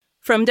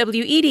From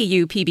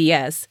WEDU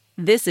PBS,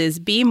 this is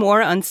Be More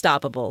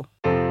Unstoppable.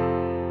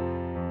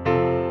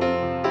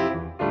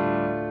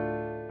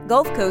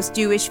 Gulf Coast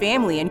Jewish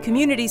Family and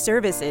Community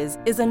Services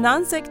is a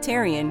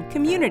non-sectarian,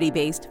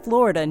 community-based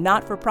Florida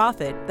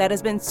not-for-profit that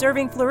has been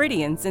serving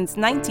Floridians since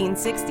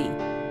 1960.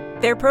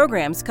 Their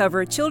programs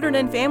cover children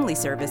and family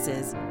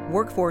services,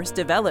 workforce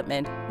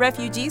development,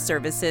 refugee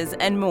services,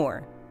 and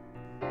more.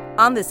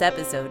 On this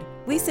episode,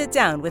 we sit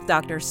down with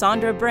Dr.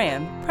 Sandra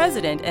Bram,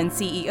 President and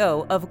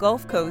CEO of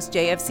Gulf Coast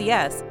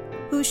JFCS,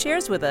 who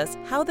shares with us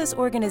how this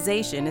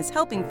organization is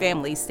helping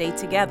families stay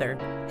together,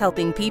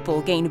 helping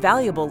people gain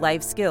valuable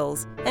life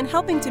skills, and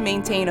helping to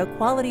maintain a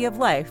quality of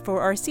life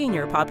for our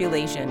senior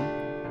population.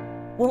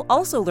 We'll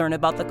also learn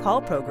about the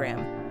CALL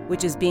program,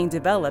 which is being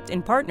developed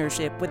in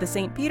partnership with the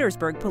St.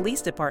 Petersburg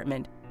Police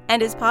Department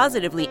and is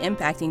positively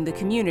impacting the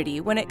community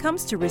when it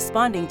comes to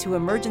responding to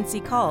emergency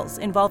calls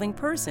involving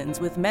persons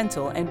with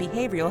mental and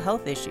behavioral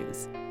health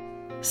issues.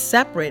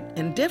 Separate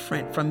and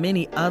different from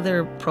many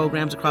other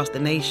programs across the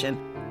nation,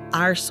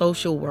 our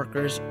social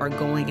workers are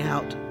going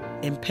out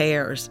in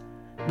pairs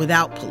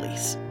without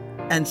police.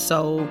 And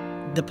so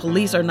the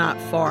police are not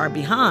far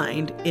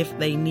behind if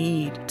they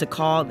need to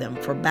call them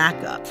for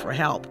backup, for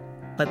help.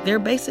 But they're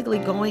basically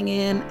going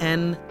in,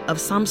 and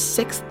of some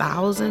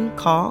 6,000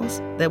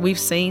 calls that we've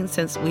seen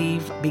since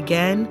we've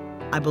began,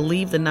 I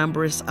believe the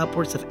number is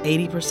upwards of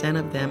 80%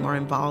 of them are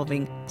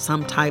involving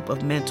some type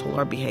of mental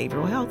or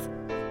behavioral health.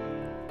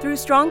 Through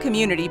strong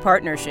community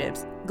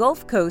partnerships,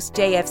 Gulf Coast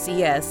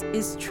JFCS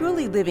is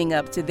truly living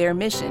up to their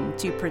mission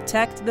to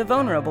protect the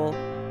vulnerable,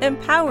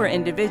 empower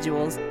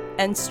individuals,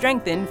 and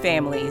strengthen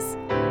families.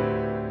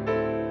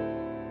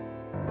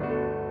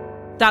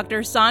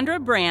 Dr. Sandra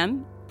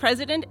Bram,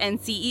 President and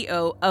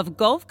CEO of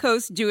Gulf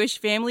Coast Jewish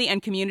Family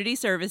and Community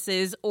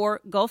Services,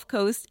 or Gulf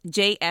Coast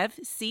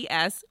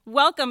JFCS.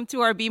 Welcome to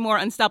our Be More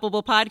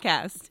Unstoppable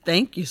podcast.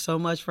 Thank you so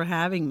much for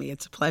having me.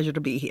 It's a pleasure to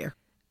be here.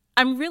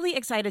 I'm really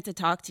excited to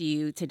talk to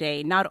you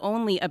today, not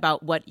only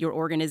about what your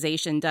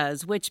organization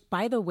does, which,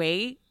 by the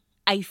way,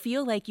 I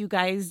feel like you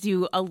guys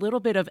do a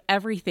little bit of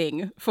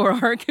everything for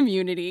our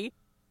community,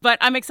 but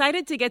I'm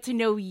excited to get to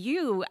know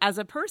you as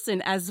a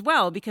person as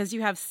well, because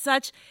you have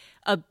such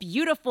a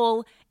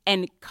beautiful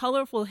and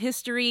colorful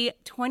history,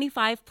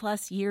 25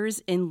 plus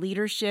years in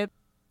leadership.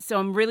 So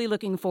I'm really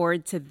looking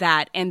forward to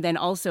that, and then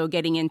also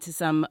getting into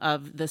some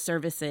of the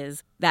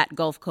services that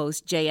Gulf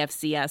Coast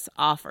JFCS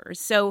offers.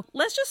 So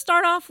let's just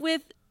start off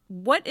with,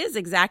 what is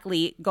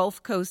exactly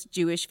Gulf Coast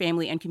Jewish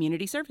Family and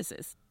Community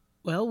Services?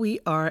 Well, we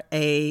are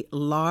a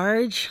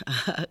large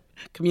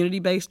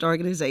community-based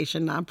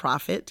organization,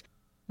 nonprofit.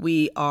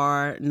 We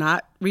are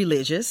not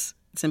religious.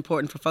 It's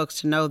important for folks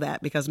to know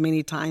that, because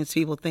many times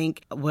people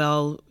think,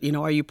 well,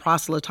 are you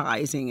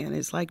proselytizing? And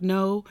it's like,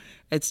 no,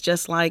 it's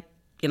just like,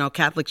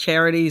 Catholic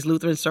Charities,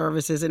 Lutheran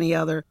Services, any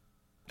other,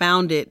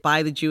 founded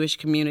by the Jewish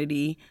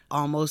community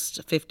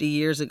almost 50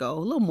 years ago, a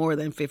little more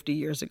than 50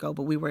 years ago,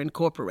 but we were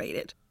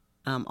incorporated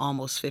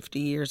almost 50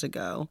 years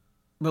ago.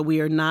 But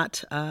we are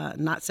not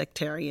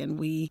sectarian.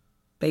 We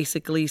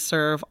basically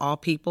serve all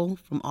people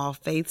from all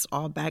faiths,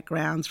 all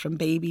backgrounds, from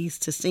babies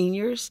to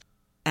seniors.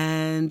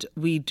 And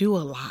we do a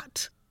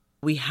lot.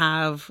 We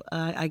have,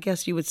 I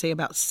guess you would say,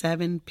 about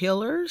 7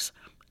 pillars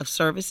of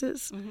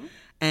services. Mm-hmm.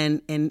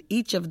 And in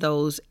each of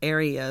those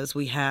areas,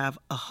 we have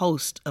a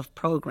host of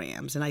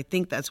programs. And I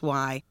think that's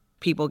why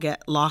people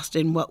get lost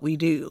in what we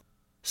do.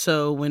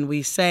 So when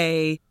we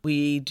say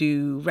we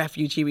do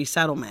refugee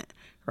resettlement,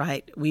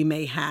 right, we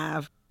may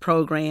have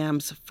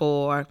programs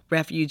for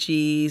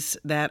refugees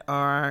that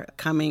are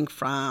coming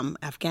from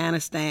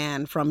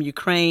Afghanistan, from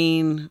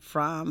Ukraine,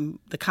 from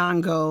the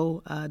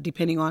Congo,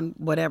 depending on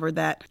whatever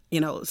that,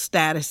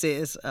 status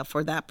is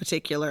for that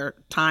particular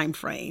time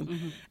frame.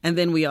 Mm-hmm. And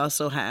then we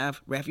also have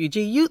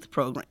refugee youth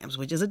programs,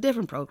 which is a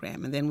different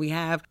program. And then we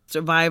have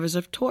survivors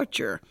of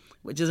torture,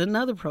 which is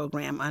another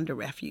program under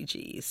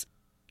refugees.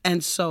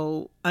 And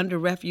so under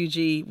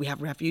refugee, we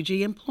have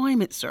refugee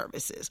employment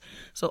services.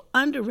 So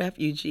under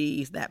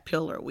refugees, that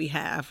pillar, we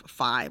have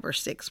 5 or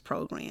 6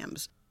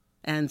 programs.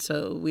 And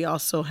so we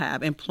also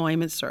have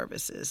employment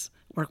services,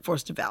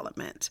 workforce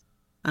development.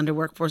 Under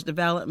workforce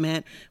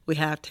development, we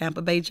have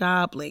Tampa Bay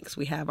Job Links.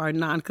 We have our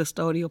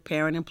non-custodial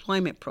parent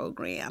employment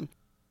program.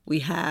 We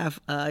have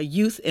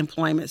youth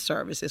employment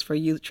services for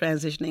youth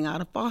transitioning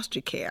out of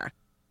foster care,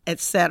 et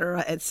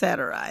cetera, et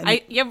cetera.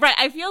 You're right.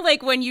 I feel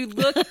like when you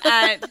look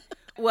at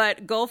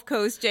what Gulf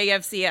Coast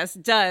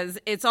JFCS does,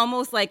 it's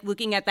almost like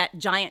looking at that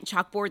giant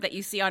chalkboard that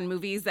you see on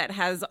movies that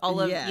has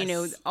all of,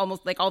 yes,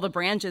 almost like all the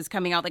branches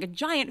coming out, like a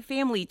giant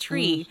family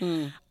tree.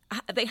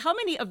 Mm-hmm. How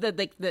many of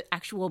the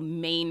actual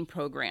main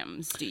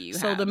programs do you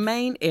have? So the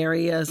main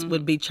areas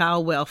would be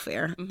child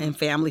welfare and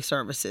family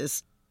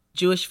services,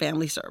 Jewish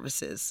family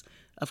services,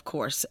 of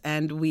course,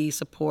 and we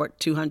support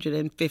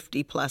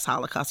 250 plus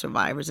Holocaust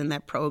survivors in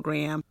that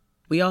program.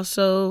 We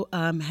also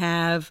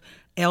have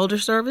elder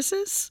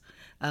services.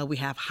 We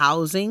have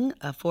housing,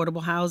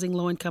 affordable housing,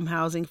 low-income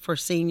housing for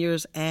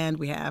seniors, and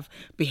we have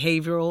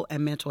behavioral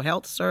and mental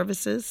health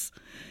services.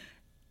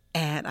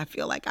 And I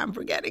feel like I'm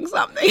forgetting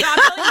something.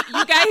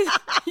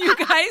 You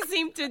guys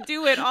seem to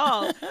do it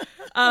all.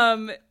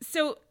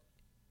 So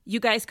you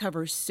guys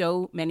cover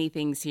so many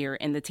things here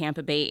in the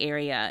Tampa Bay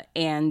area.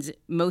 And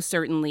most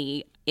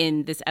certainly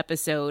in this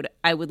episode,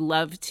 I would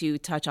love to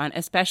touch on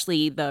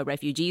especially the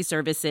refugee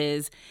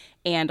services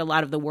and a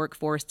lot of the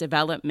workforce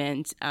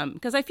development,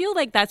 because I feel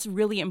like that's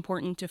really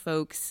important to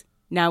folks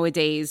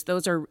nowadays.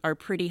 Those are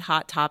pretty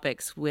hot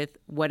topics with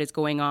what is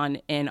going on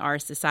in our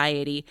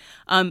society.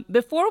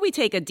 Before we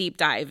take a deep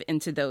dive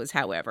into those,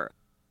 however,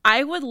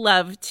 I would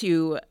love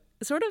to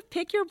sort of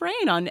pick your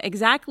brain on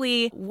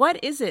exactly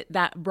what is it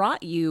that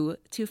brought you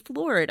to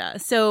Florida.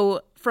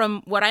 So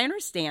from what I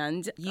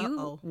understand,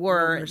 you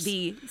were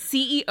the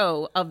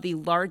CEO of the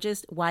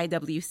largest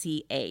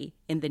YWCA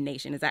in the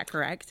nation. Is that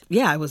correct?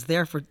 Yeah, I was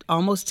there for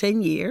almost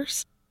 10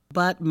 years,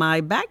 but my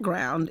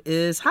background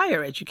is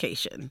higher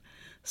education.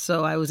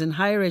 So I was in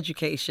higher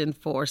education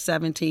for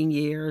 17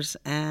 years,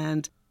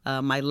 and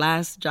my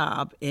last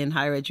job in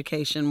higher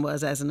education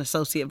was as an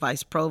associate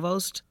vice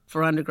provost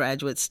for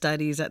undergraduate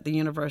studies at the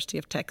University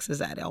of Texas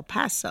at El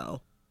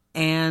Paso.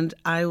 And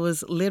I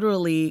was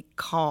literally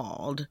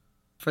called,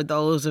 for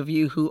those of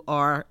you who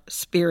are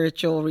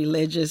spiritual,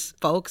 religious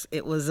folks,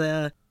 it was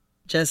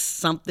just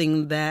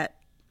something that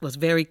was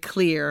very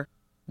clear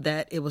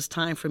that it was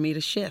time for me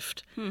to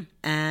shift.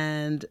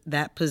 And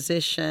that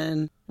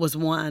position was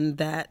one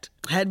that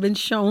had been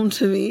shown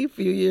to me a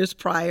few years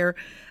prior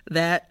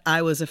that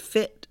I was a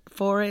fit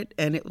for it,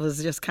 and it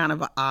was just kind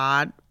of an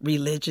odd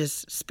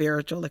religious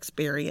spiritual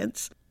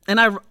experience. And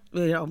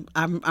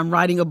I'm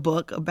writing a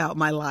book about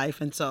my life,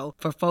 and so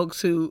for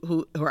folks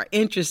who are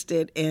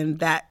interested in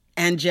that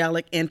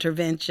angelic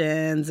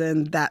interventions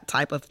and that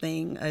type of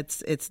thing,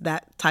 it's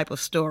that type of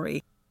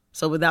story.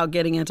 So without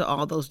getting into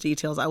all those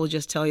details, I will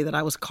just tell you that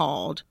I was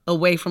called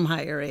away from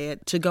higher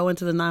ed to go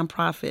into the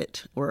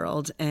nonprofit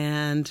world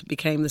and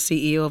became the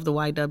CEO of the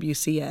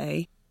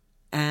YWCA.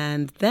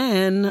 And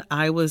then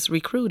I was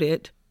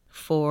recruited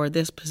for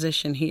this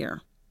position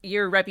here.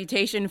 Your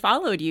reputation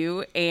followed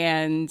you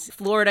and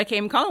Florida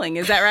came calling.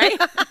 Is that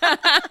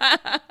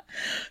right?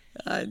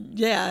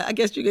 Yeah, I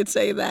guess you could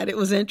say that. It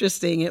was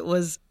interesting. It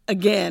was,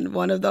 again,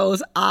 one of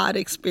those odd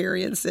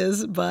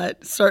experiences,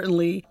 but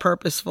certainly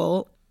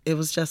purposeful. It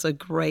was just a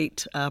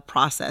great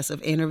process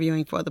of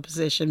interviewing for the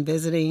position,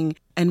 visiting,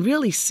 and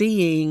really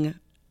seeing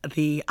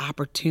the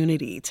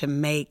opportunity to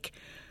make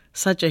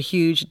such a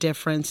huge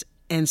difference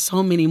in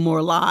so many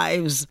more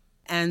lives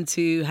and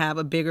to have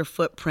a bigger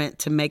footprint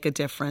to make a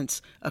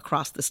difference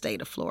across the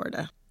state of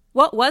Florida.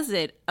 What was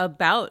it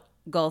about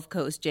Gulf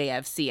Coast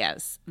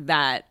JFCS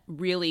that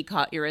really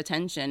caught your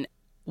attention?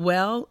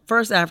 Well,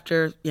 first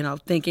after,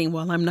 thinking,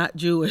 well, I'm not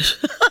Jewish,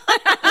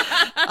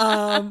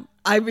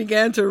 I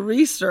began to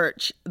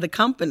research the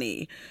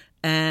company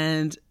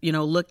and,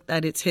 looked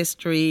at its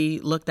history,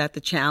 looked at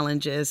the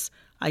challenges.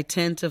 I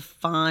tend to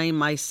find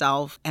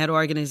myself at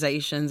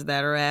organizations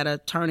that are at a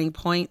turning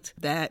point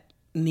that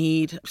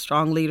need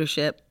strong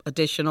leadership,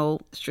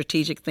 additional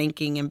strategic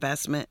thinking,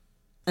 investment.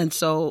 And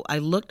so I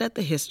looked at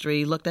the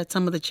history, looked at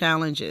some of the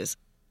challenges,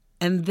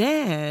 and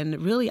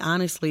then really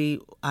honestly,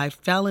 I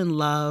fell in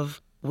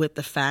love with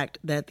the fact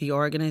that the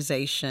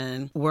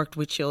organization worked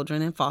with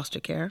children in foster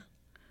care.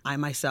 I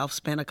myself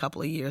spent a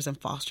couple of years in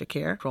foster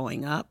care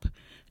growing up,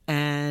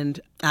 and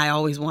I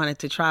always wanted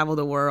to travel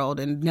the world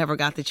and never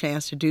got the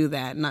chance to do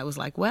that. And I was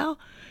like, well,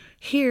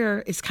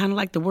 here it's kind of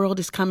like the world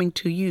is coming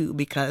to you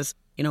because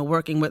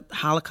working with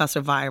Holocaust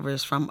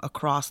survivors from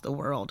across the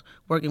world,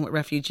 working with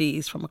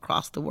refugees from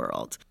across the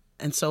world.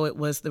 And so it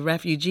was the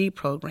refugee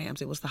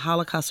programs, it was the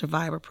Holocaust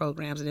survivor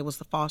programs, and it was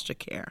the foster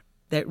care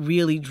that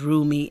really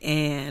drew me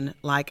in,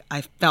 like I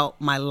felt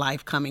my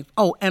life coming.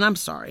 Oh, and I'm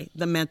sorry,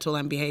 the mental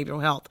and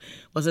behavioral health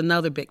was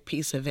another big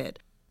piece of it.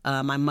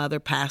 My mother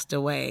passed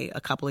away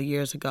a couple of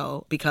years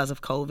ago because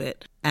of COVID,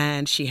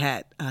 and she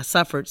had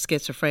suffered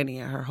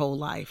schizophrenia her whole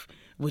life,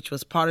 which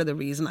was part of the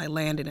reason I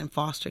landed in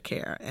foster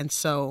care. And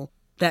so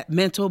that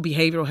mental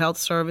behavioral health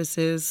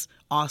services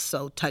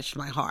also touched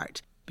my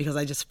heart because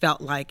I just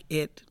felt like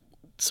it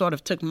sort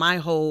of took my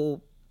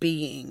whole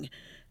being,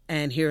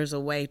 and here's a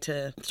way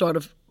to sort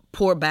of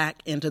pour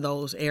back into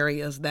those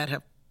areas that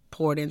have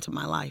poured into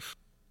my life.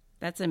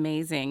 That's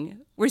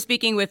amazing. We're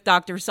speaking with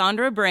Dr.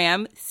 Sandra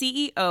Bram,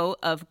 CEO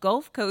of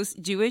Gulf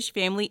Coast Jewish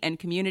Family and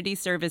Community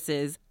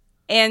Services.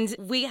 And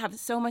we have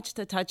so much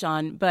to touch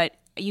on, but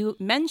you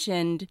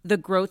mentioned the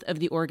growth of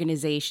the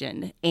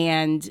organization.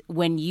 And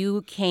when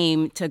you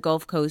came to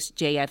Gulf Coast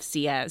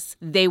JFCS,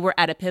 they were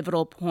at a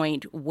pivotal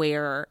point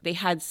where they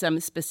had some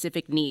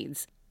specific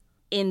needs.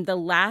 In the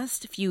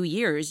last few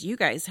years, you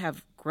guys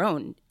have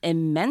grown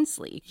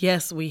immensely.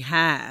 Yes, we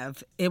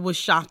have. It was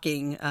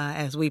shocking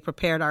as we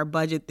prepared our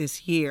budget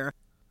this year.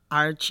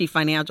 Our chief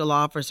financial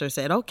officer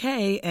said,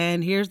 okay,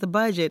 and here's the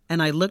budget.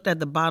 And I looked at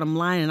the bottom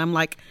line and I'm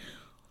like,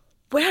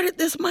 where did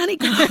this money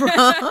come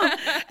from?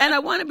 And I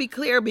want to be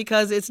clear,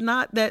 because it's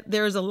not that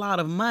there's a lot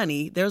of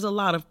money. There's a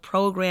lot of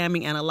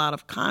programming and a lot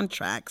of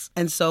contracts.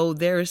 And so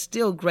there is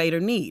still greater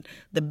need.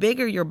 The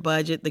bigger your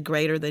budget, the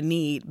greater the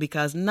need,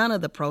 because none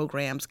of the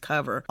programs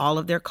cover all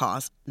of their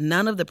costs.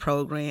 None of the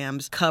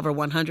programs cover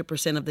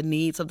 100% of the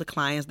needs of the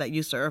clients that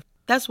you serve.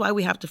 That's why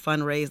we have to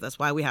fundraise. That's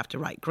why we have to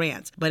write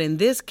grants. But in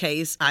this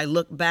case, I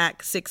look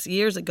back 6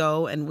 years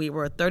ago, and we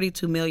were a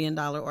 $32 million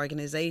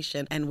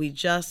organization, and we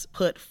just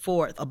put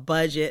forth a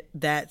budget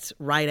that's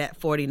right at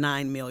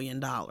 $49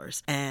 million.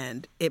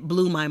 And it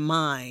blew my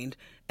mind.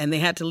 And they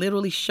had to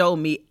literally show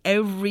me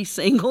every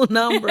single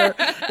number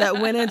that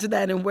went into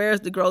that and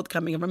where's the growth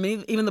coming from. I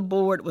mean, even the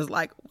board was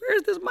like,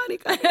 where's this money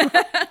coming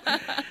from?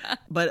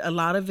 But a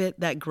lot of it,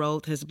 that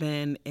growth has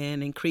been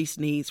in increased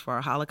needs for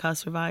our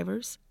Holocaust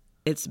survivors.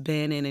 It's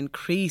been an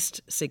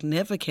increased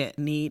significant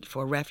need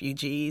for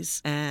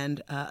refugees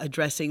and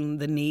addressing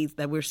the needs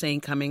that we're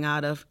seeing coming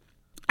out of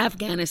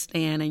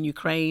Afghanistan and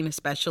Ukraine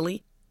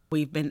especially.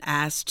 We've been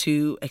asked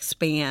to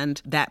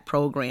expand that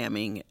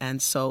programming,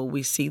 and so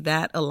we see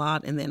that a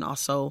lot. And then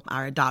also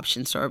our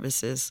adoption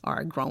services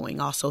are growing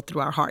also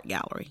through our Heart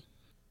Gallery.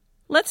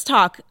 Let's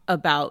talk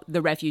about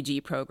the refugee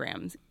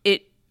programs.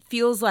 It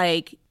feels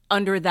like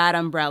under that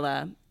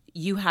umbrella,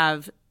 you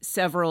have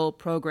several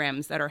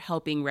programs that are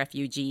helping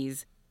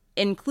refugees,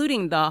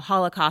 including the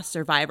Holocaust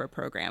Survivor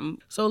Program.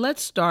 So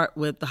let's start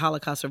with the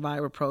Holocaust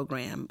Survivor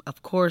Program.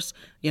 Of course,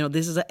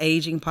 this is an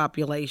aging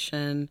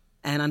population,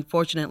 and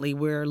unfortunately,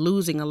 we're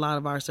losing a lot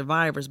of our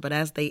survivors. But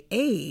as they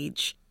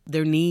age,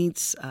 their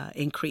needs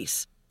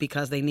increase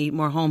because they need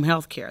more home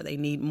health care. They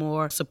need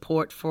more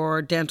support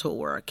for dental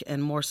work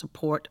and more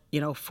support,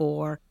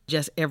 for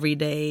just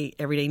everyday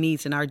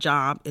needs. And our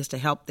job is to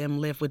help them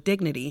live with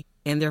dignity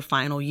in their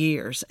final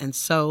years. And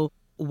so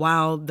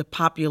while the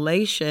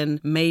population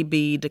may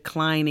be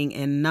declining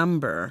in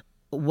number,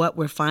 what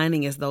we're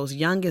finding is those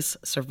youngest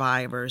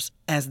survivors,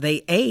 as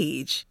they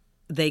age,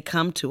 they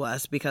come to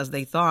us because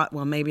they thought,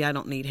 well, maybe I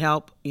don't need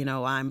help.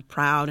 I'm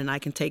proud and I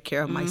can take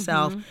care of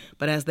myself.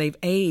 But as they've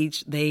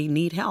aged, they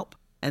need help.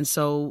 And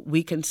so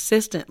we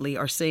consistently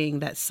are seeing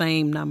that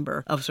same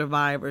number of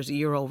survivors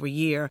year over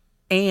year.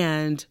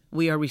 And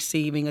we are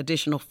receiving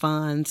additional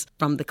funds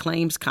from the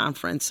claims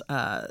conference,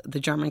 the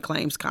German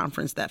claims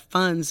conference that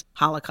funds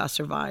Holocaust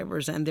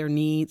survivors and their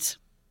needs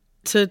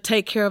to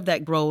take care of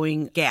that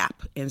growing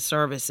gap in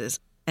services.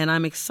 And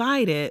I'm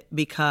excited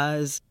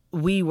because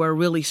we were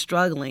really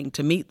struggling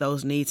to meet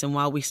those needs. And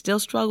while we still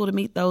struggle to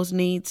meet those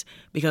needs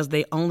because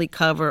they only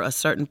cover a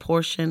certain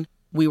portion,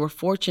 we were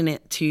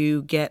fortunate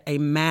to get a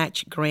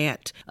match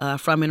grant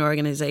from an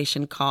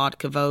organization called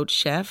Kavod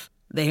Chef.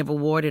 They have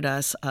awarded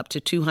us up to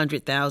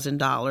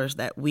 $200,000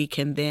 that we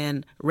can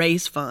then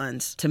raise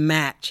funds to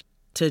match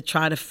to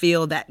try to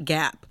fill that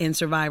gap in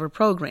survivor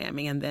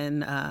programming. And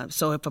then,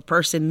 so if a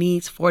person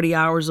needs 40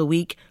 hours a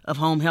week of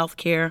home health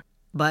care,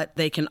 but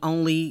they can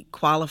only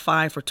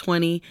qualify for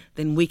 20,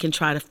 then we can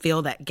try to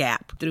fill that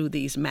gap through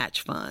these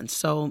match funds.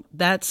 So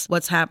that's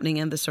what's happening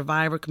in the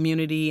survivor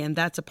community, and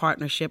that's a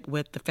partnership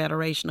with the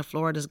Federation of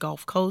Florida's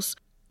Gulf Coast.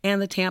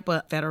 And the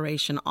Tampa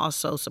Federation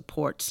also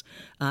supports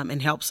and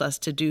helps us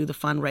to do the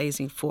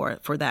fundraising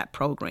for that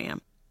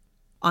program.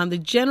 On the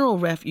general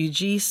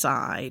refugee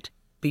side,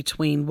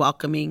 between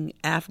welcoming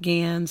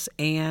Afghans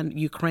and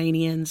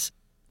Ukrainians,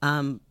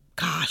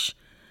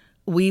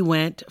 we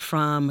went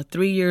from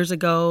 3 years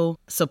ago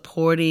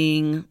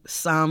supporting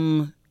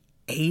some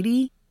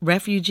 80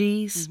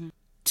 refugees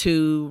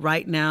to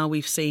right now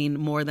we've seen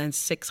more than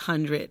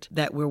 600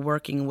 that we're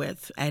working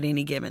with at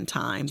any given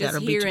time. Just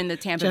that are here in the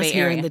Tampa Bay area? Just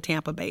here in the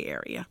Tampa Bay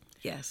area,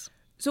 yes.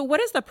 So what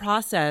is the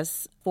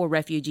process for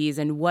refugees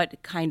and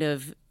what kind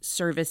of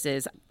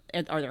services?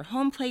 Are there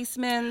home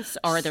placements?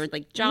 Are there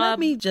jobs? Let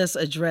me just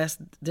address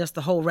just the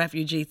whole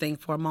refugee thing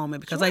for a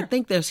moment because I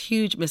think there's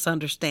huge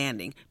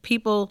misunderstanding.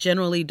 People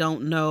generally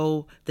don't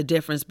know the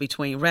difference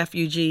between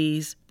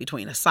refugees,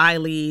 between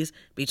asylees,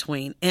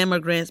 between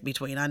immigrants,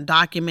 between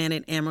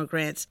undocumented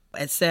immigrants,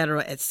 et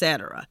cetera, et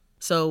cetera.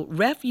 So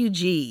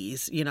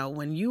refugees,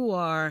 when you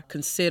are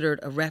considered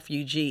a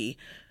refugee,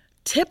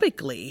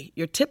 typically,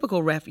 your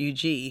typical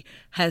refugee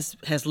has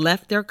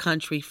left their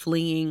country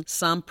fleeing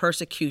some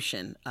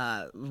persecution,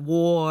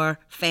 war,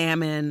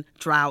 famine,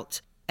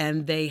 drought,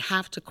 and they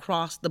have to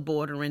cross the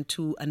border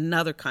into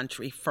another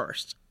country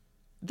first.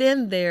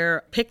 Then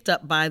they're picked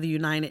up by the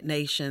United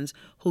Nations,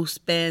 who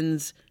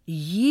spends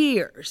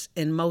years,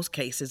 in most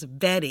cases,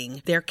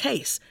 vetting their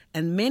case.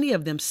 And many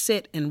of them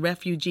sit in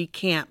refugee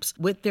camps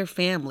with their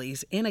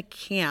families in a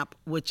camp,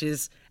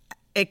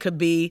 it could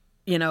be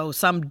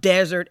some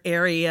desert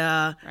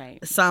area, right,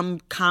 some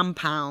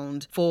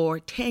compound for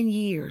 10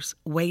 years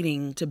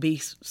waiting to be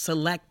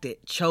selected,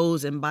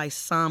 chosen by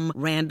some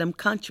random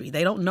country.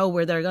 They don't know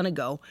where they're going to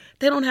go.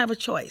 They don't have a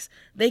choice.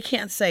 They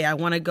can't say, I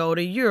want to go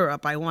to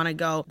Europe. I want to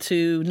go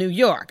to New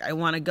York. I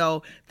want to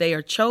go. They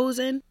are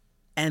chosen,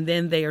 and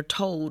then they are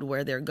told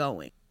where they're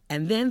going.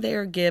 And then they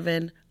are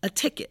given a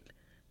ticket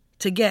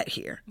to get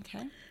here.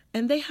 Okay.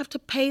 and they have to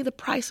pay the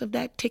price of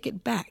that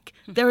ticket back.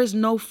 There is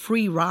no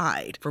free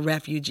ride for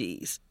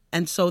refugees.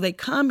 And so they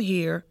come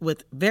here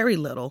with very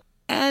little,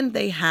 and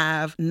they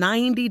have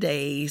 90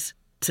 days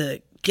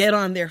to get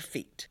on their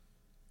feet.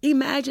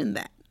 Imagine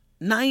that.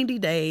 90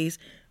 days,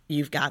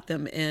 you've got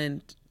them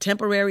in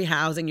temporary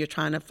housing, you're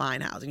trying to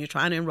find housing, you're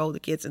trying to enroll the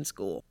kids in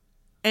school,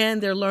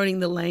 and they're learning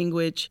the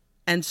language.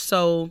 And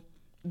so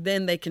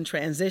then they can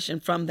transition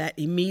from that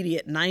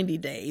immediate 90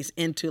 days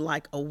into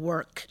like a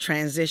work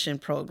transition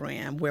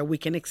program where we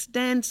can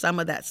extend some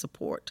of that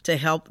support to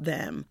help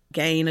them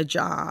gain a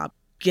job,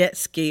 get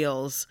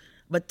skills.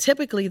 But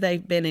typically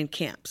they've been in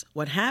camps.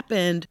 What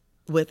happened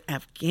with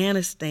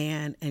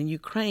Afghanistan and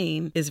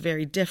Ukraine is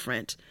very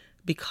different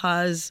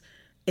because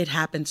it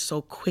happened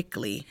so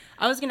quickly.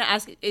 I was going to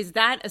ask, is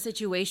that a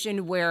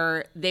situation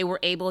where they were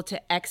able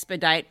to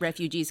expedite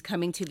refugees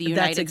coming to the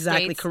United States? That's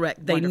exactly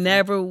correct. They Wonderful.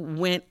 never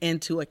went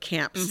into a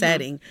camp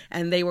setting,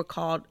 and they were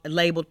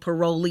labeled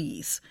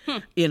parolees,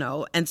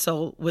 And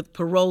so with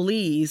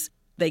parolees,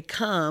 they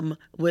come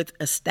with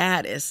a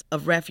status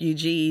of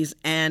refugees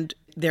and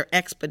they're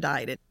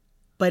expedited.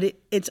 But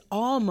it's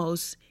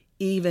almost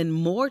even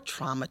more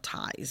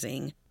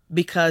traumatizing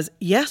because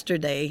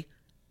yesterday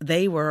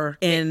they were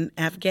in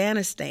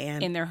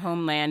Afghanistan. In their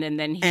homeland, and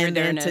then here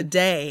they're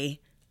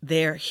today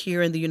they're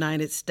here in the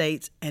United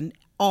States, and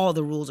all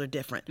the rules are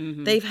different.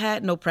 They've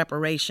had no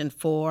preparation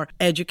for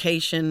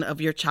education of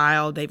your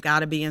child. They've got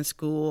to be in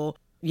school.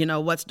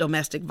 What's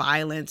domestic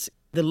violence,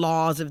 the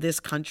laws of this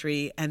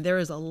country, and there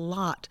is a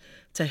lot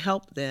to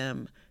help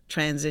them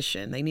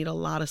transition. They need a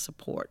lot of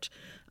support.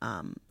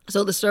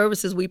 So the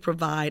services we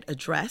provide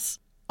address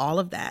all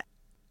of that.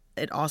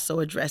 It also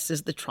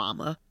addresses the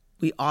trauma.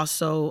 We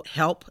also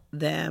help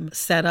them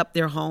set up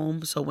their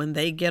home. So when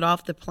they get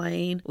off the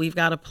plane, we've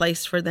got a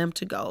place for them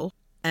to go.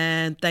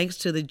 And thanks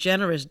to the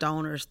generous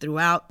donors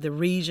throughout the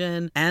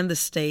region and the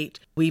state,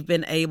 we've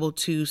been able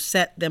to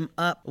set them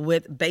up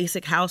with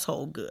basic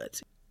household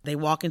goods. They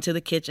walk into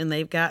the kitchen,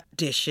 they've got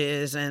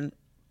dishes and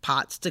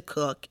pots to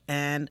cook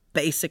and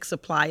basic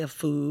supply of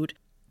food.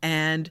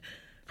 And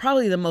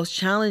probably the most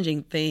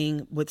challenging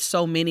thing with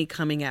so many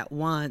coming at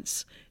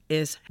once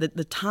is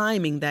the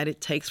timing that it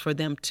takes for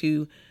them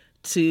to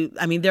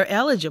they're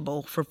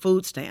eligible for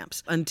food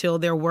stamps until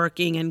they're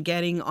working and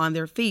getting on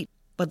their feet.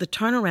 But the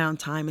turnaround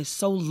time is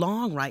so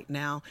long right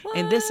now. What?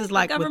 And this is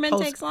like the government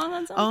takes long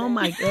on something? Oh,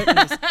 my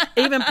goodness.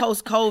 Even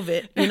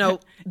post-COVID,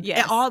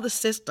 Yes. all the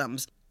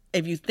systems.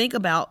 If you think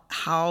about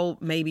how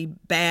maybe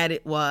bad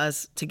it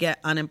was to get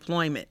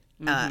unemployment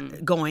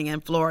going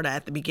in Florida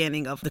at the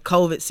beginning of the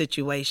COVID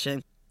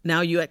situation,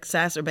 now you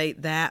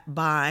exacerbate that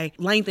by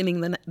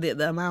lengthening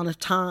the amount of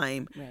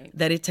time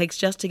that it takes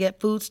just to get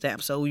food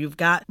stamps. So you've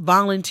got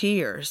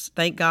volunteers,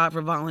 thank God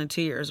for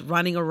volunteers,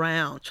 running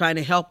around trying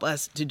to help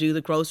us to do the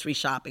grocery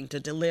shopping, to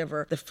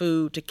deliver the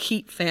food, to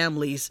keep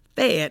families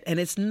fed. And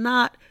it's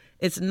not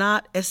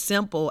as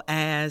simple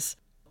as,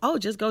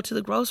 just go to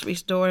the grocery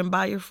store and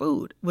buy your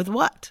food. With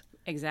what?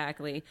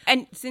 Exactly.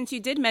 And since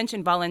you did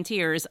mention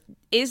volunteers,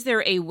 is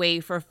there a way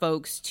for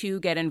folks to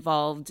get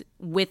involved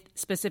with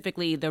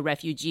specifically the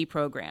refugee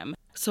program?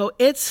 So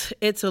it's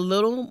a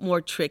little more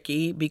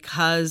tricky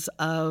because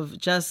of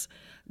just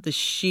the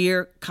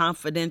sheer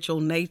confidential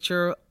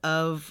nature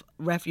of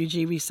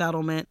refugee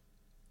resettlement.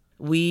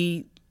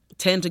 We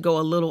tend to go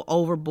a little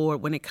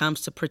overboard when it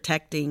comes to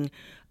protecting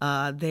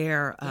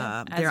their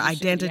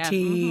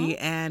identity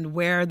and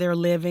where they're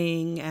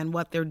living and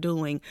what they're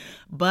doing.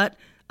 But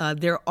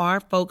there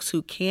are folks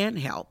who can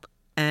help,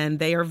 and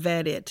they are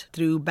vetted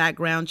through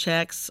background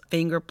checks,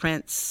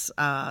 fingerprints,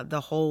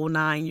 the whole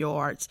 9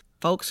 yards.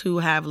 Folks who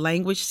have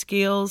language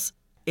skills,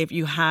 if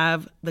you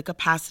have the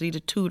capacity to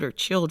tutor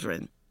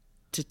children,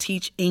 to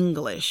teach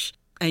English,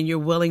 and you're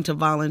willing to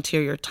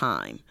volunteer your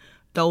time,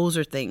 those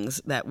are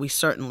things that we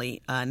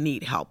certainly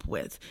need help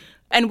with.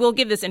 And we'll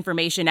give this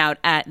information out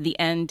at the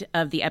end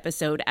of the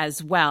episode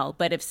as well.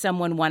 But if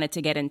someone wanted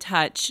to get in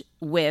touch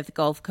with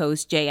Gulf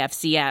Coast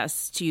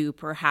JFCS to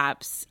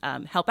perhaps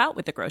help out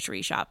with the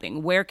grocery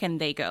shopping, where can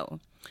they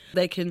go?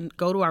 They can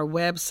go to our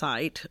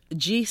website,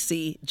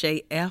 gcjfcs.org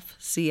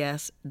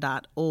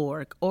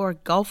or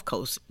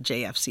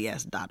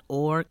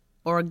gulfcoastjfcs.org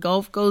or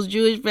Gulf Coast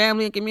Jewish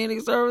Family and Community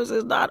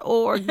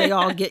Services.org. They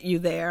all get you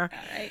there.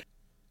 All right.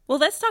 Well,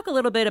 let's talk a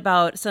little bit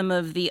about some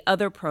of the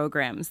other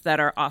programs that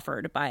are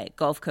offered by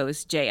Gulf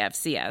Coast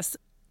JFCS.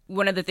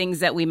 One of the things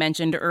that we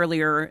mentioned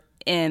earlier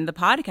in the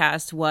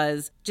podcast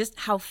was just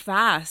how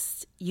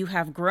fast you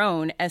have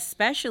grown,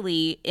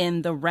 especially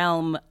in the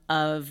realm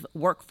of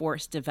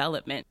workforce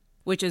development,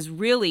 which is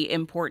really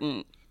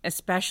important,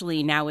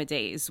 especially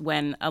nowadays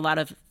when a lot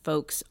of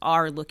folks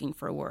are looking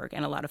for work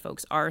and a lot of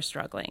folks are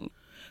struggling.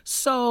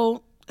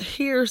 So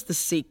here's the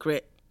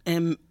secret.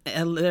 And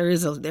there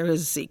is a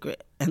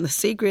secret, and the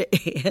secret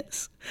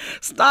is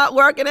stop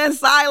working in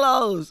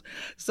silos.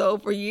 So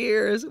for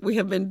years, we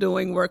have been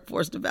doing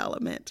workforce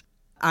development.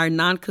 Our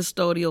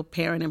non-custodial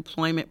parent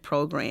employment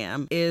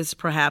program is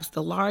perhaps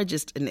the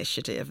largest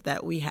initiative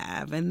that we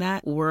have, and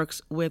that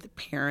works with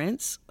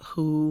parents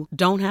who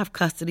don't have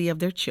custody of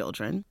their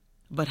children,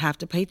 but have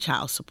to pay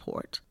child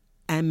support.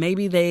 And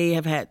maybe they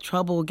have had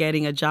trouble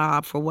getting a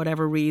job for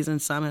whatever reason.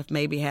 Some have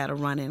maybe had a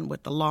run-in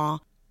with the law.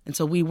 And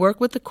so we work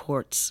with the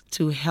courts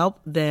to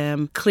help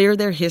them clear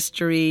their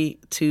history,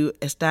 to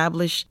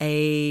establish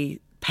a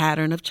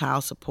pattern of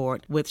child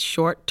support with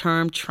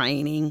short-term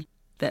training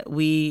that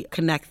we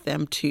connect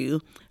them to.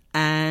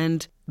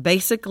 And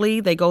basically,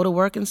 they go to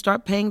work and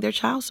start paying their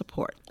child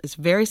support. It's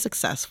very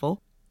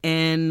successful.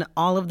 In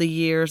all of the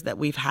years that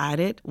we've had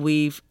it,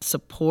 we've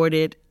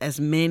supported as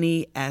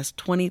many as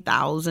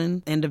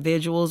 20,000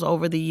 individuals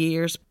over the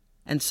years.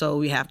 And so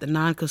we have the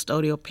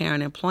non-custodial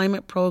parent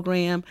employment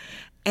program,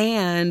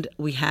 and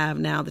we have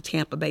now the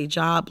Tampa Bay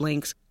Job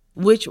Links,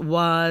 which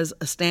was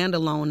a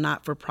standalone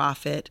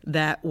not-for-profit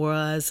that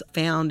was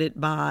founded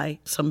by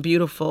some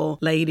beautiful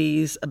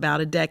ladies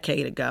about a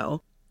decade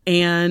ago,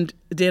 and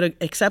did an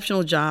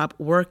exceptional job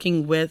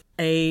working with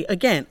a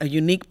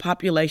unique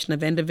population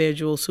of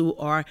individuals who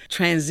are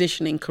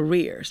transitioning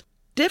careers.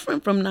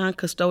 Different from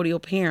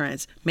non-custodial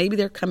parents. Maybe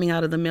they're coming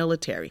out of the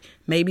military.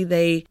 Maybe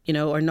they,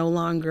 are no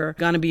longer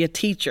going to be a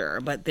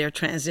teacher, but they're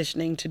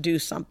transitioning to do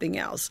something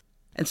else.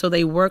 And so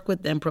they work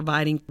with them,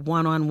 providing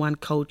one-on-one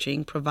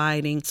coaching,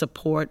 providing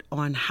support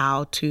on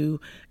how to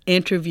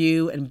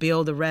interview and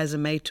build a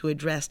resume to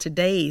address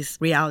today's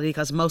reality,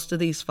 because most of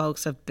these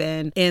folks have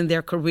been in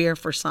their career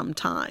for some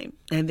time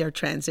and they're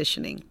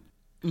transitioning.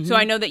 Mm-hmm. So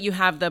I know that you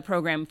have the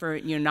program for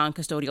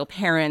non-custodial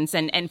parents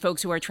and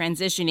folks who are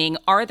transitioning.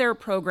 Are there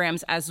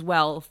programs as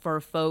well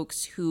for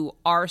folks who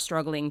are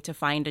struggling to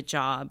find a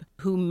job,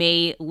 who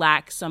may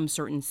lack some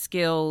certain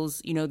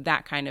skills,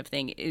 that kind of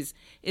thing? Is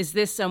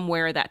this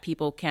somewhere that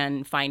people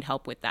can find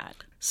help with that?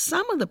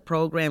 Some of the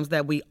programs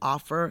that we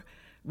offer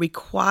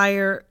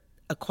require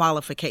a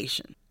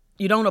qualification.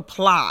 You don't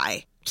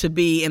apply to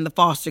be in the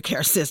foster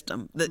care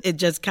system. It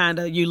just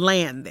you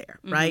land there,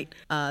 right?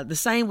 Mm-hmm. The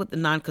same with the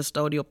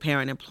non-custodial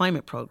parent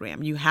employment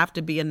program. You have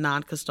to be a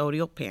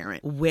non-custodial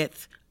parent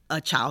with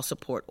a child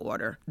support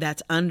order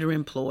that's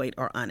underemployed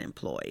or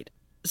unemployed.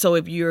 So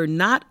if you're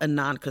not a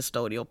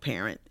non-custodial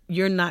parent,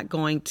 you're not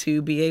going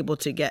to be able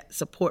to get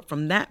support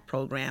from that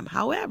program.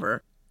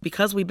 However,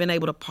 because we've been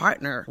able to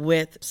partner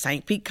with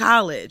St. Pete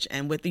College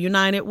and with the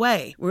United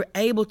Way, we're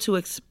able to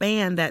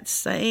expand that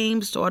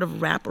same sort of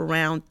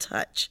wraparound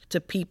touch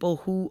to people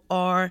who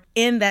are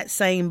in that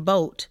same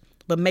boat,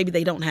 but maybe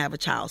they don't have a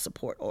child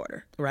support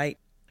order, right?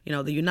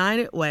 The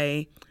United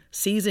Way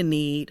sees a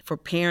need for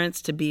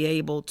parents to be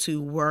able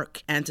to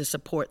work and to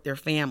support their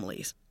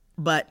families.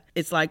 But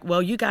it's like,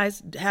 well, you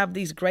guys have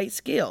these great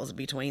skills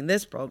between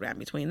this program,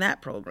 between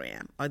that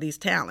program, or these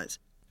talents.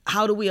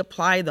 How do we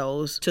apply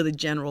those to the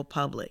general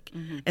public?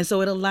 Mm-hmm. And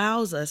so it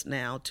allows us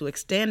now to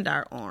extend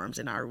our arms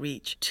and our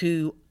reach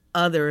to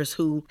others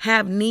who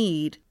have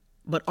need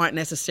but aren't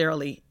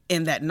necessarily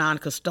in that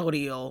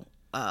non-custodial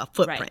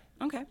footprint. Right.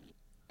 Okay.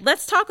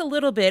 Let's talk a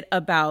little bit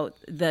about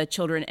the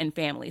Children and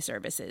Family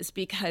Services,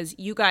 because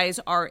you guys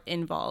are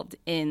involved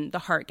in the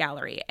Heart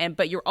Gallery,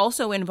 but you're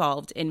also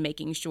involved in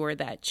making sure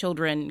that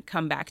children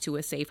come back to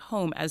a safe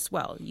home as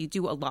well. You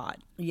do a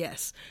lot.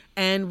 Yes.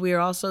 And we're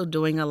also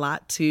doing a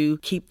lot to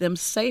keep them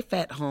safe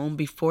at home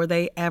before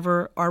they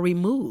ever are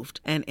removed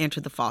and enter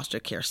the foster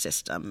care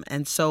system.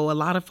 And so a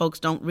lot of folks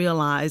don't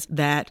realize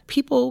that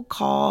people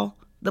call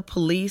the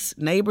police,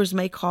 neighbors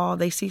may call,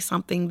 they see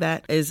something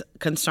that is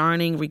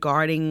concerning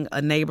regarding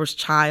a neighbor's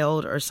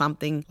child or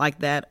something like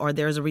that, or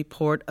there's a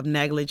report of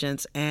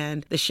negligence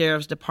and the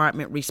sheriff's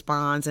department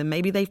responds and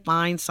maybe they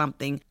find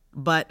something,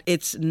 but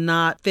it's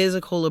not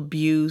physical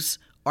abuse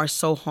or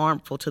so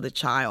harmful to the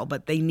child,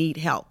 but they need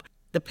help.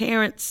 The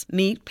parents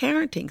need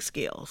parenting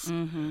skills.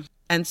 Mm-hmm.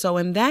 And so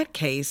in that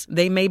case,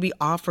 they may be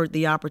offered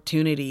the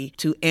opportunity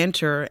to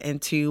enter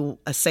into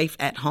a Safe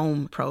at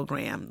Home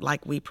program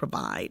like we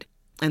provide.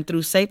 And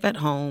through Safe at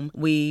Home,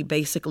 we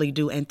basically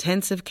do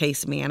intensive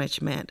case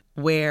management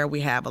where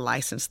we have a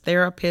licensed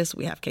therapist,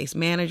 we have case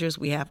managers,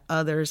 we have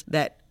others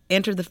that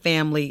enter the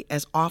family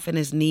as often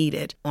as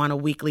needed on a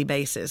weekly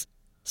basis.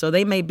 So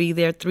they may be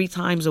there 3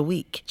 times a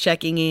week,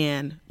 checking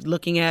in,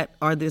 looking at,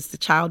 is the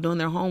child doing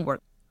their homework?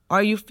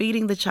 Are you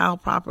feeding the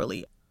child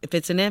properly? If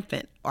it's an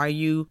infant, are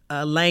you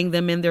laying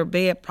them in their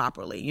bed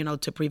properly,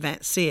 to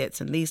prevent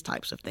SIDS and these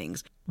types of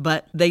things?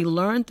 But they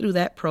learn through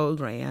that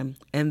program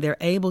and they're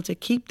able to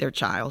keep their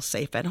child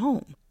safe at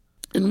home.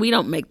 And we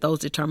don't make those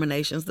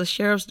determinations. The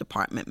sheriff's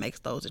department makes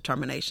those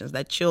determinations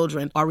that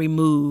children are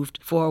removed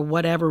for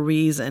whatever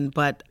reason,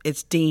 but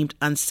it's deemed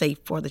unsafe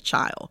for the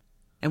child.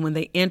 And when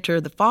they enter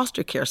the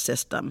foster care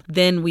system,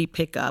 then we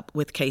pick up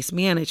with case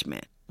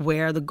management,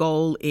 where the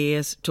goal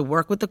is to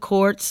work with the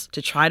courts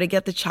to try to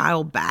get the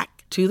child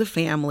back to the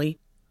family,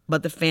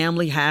 but the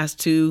family has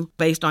to,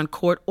 based on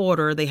court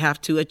order, they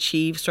have to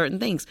achieve certain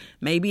things.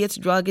 Maybe it's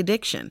drug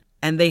addiction,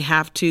 and they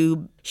have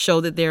to show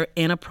that they're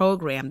in a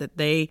program, that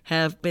they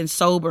have been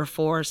sober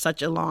for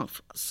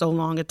so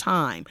long a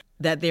time,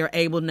 that they're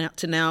able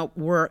to now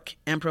work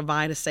and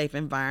provide a safe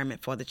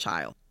environment for the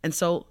child. And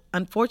so,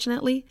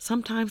 unfortunately,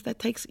 sometimes that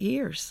takes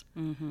years.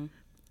 Mm-hmm.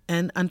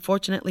 And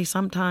unfortunately,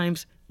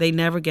 sometimes they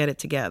never get it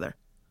together.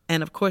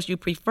 And of course, you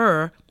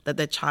prefer that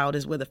that child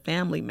is with a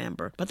family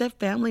member, but that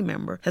family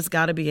member has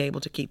got to be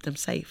able to keep them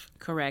safe.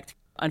 Correct.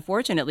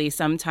 Unfortunately,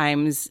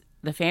 sometimes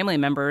the family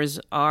members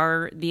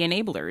are the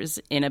enablers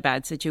in a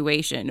bad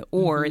situation,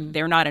 or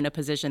they're not in a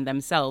position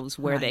themselves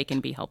where they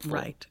can be helpful.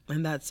 Right.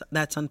 And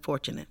that's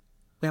unfortunate.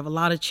 We have a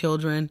lot of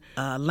children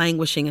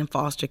languishing in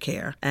foster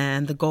care,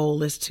 and the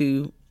goal is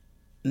to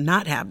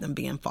not have them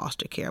be in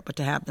foster care, but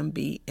to have them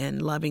be in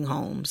loving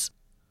homes.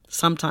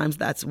 Sometimes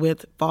that's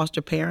with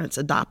foster parents,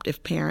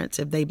 adoptive parents,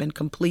 if they've been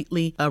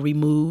completely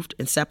removed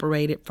and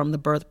separated from the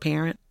birth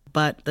parent.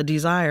 But the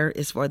desire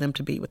is for them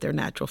to be with their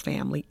natural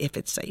family if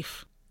it's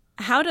safe.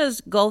 How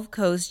does Gulf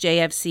Coast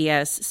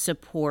JFCS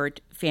support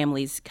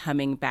families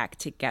coming back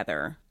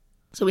together?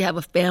 So we have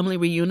a family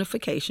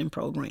reunification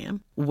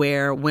program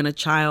where when a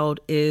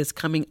child is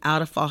coming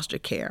out of foster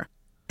care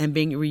and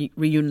being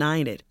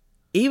reunited,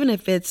 even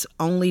if it's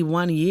only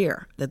 1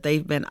 year that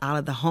they've been out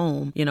of the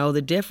home,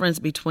 the difference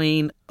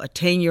between a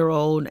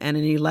 10-year-old and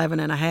an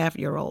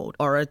 11-and-a-half-year-old,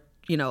 or an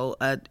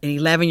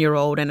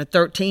 11-year-old and a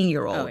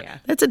 13-year-old.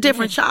 That's a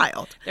different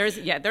child. There's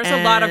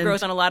a lot of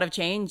growth and a lot of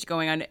change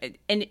going on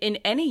in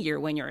any year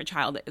when you're a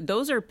child.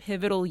 Those are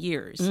pivotal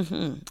years.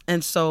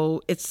 And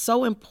so it's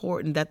so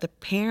important that the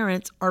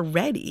parents are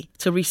ready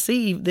to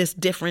receive this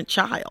different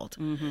child.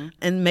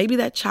 And maybe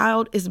that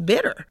child is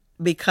bitter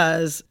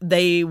because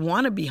they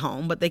want to be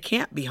home, but they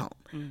can't be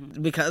home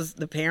because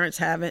the parents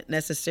haven't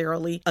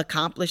necessarily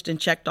accomplished and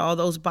checked all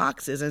those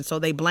boxes. And so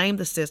they blame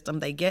the system.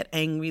 They get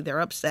angry. They're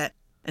upset.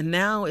 And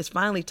now it's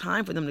finally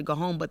time for them to go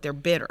home, but they're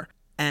bitter.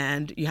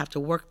 And you have to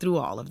work through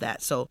all of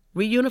that. So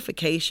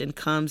reunification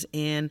comes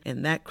in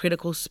that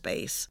critical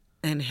space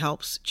and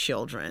helps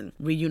children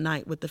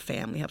reunite with the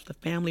family, helps the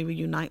family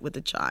reunite with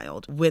the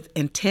child with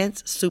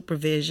intense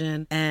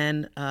supervision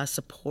and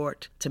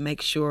support to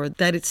make sure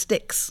that it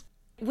sticks.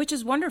 Which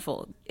is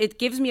wonderful. It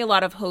gives me a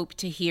lot of hope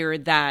to hear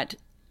that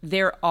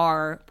there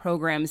are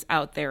programs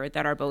out there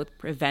that are both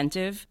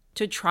preventive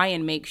to try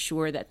and make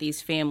sure that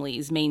these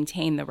families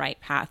maintain the right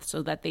path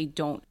so that they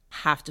don't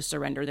have to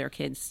surrender their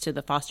kids to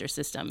the foster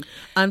system.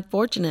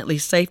 Unfortunately,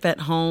 Safe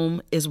at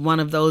Home is one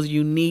of those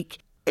unique,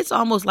 it's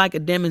almost like a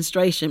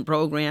demonstration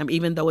program,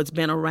 even though it's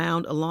been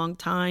around a long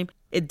time.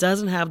 It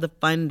doesn't have the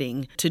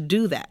funding to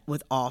do that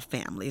with all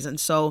families. And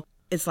so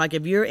it's like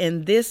if you're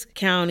in this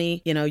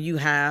county, you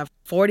have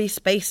 40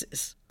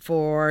 spaces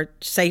for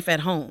Safe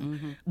at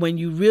Home when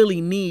you really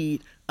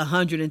need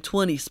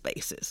 120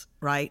 spaces,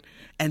 right?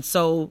 And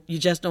so you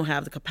just don't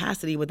have the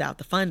capacity without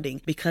the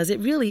funding, because it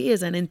really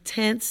is an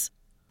intense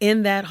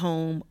in that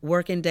home,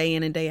 working day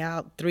in and day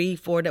out, 3,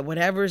 4,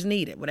 whatever is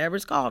needed, whatever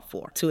is called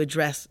for to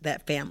address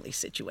that family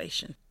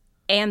situation.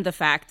 And the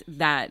fact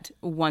that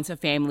once a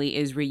family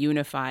is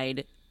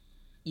reunified,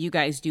 you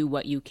guys do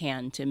what you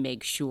can to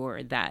make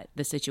sure that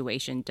the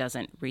situation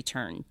doesn't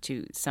return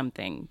to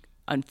something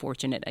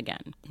unfortunate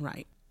again.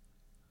 Right.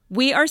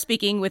 We are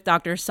speaking with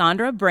Dr.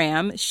 Sandra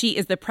Bram. She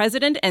is the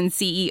president and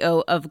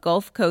CEO of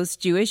Gulf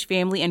Coast Jewish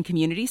Family and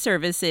Community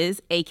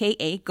Services,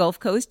 aka Gulf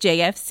Coast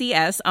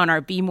JFCS, on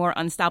our Be More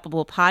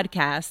Unstoppable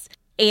podcast.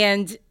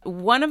 And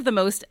one of the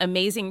most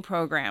amazing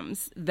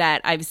programs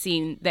that I've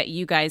seen that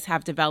you guys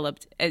have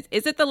developed,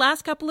 is it the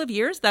last couple of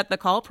years that the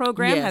CALL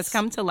program has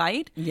come to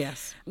light?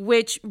 Yes.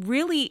 Which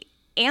really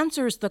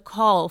answers the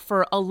call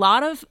for a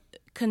lot of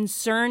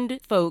concerned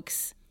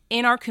folks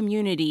in our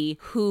community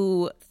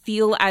who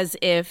feel as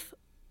if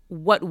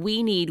what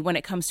we need when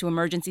it comes to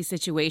emergency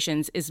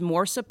situations is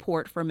more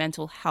support for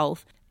mental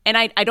health. And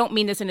I don't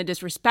mean this in a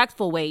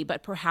disrespectful way,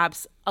 but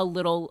perhaps a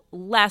little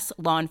less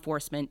law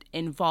enforcement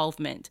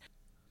involvement.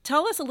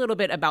 Tell us a little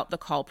bit about the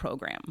CALL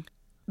program.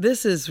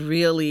 This is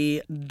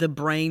really the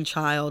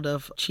brainchild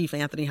of Chief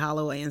Anthony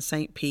Holloway in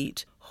St.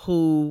 Pete,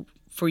 who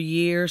for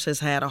years has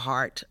had a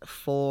heart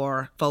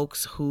for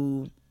folks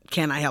who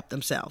cannot help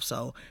themselves.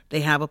 So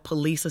they have a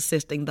police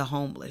assisting the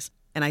homeless.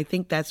 And I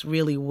think that's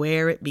really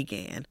where it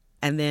began.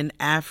 And then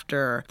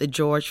after the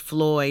George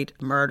Floyd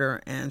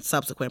murder and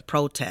subsequent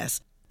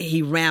protests,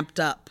 he ramped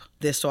up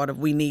this sort of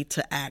we need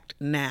to act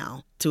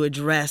now to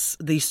address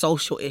these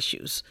social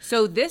issues.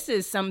 So this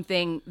is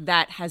something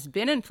that has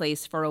been in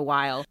place for a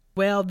while.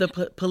 Well, the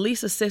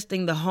police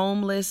assisting the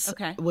homeless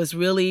was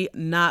really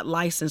not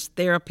licensed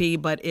therapy,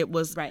 but it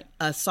was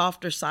a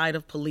softer side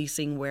of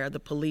policing where the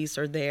police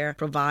are there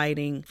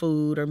providing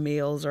food or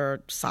meals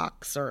or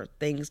socks or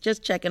things,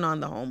 just checking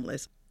on the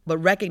homeless, but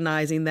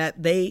recognizing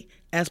that they,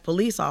 as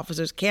police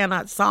officers,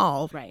 cannot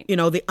solve,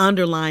 the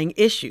underlying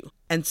issue.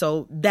 And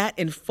so that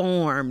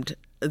informed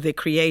the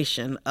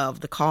creation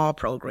of the CALL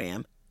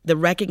program, the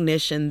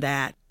recognition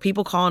that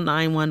people call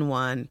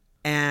 911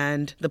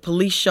 and the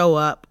police show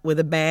up with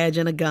a badge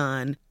and a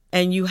gun,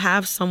 and you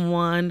have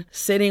someone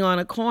sitting on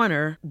a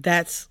corner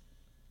that's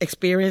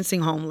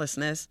experiencing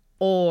homelessness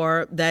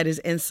or that is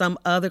in some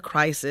other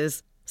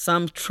crisis,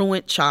 some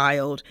truant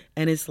child,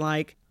 and it's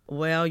like,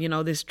 well,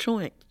 this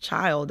truant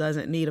child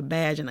doesn't need a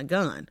badge and a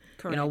gun.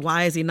 Correct.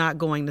 Why is he not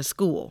going to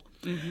school?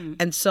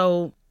 And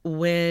so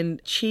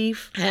when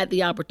Chief had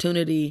the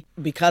opportunity,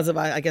 because of,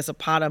 I guess, a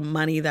pot of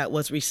money that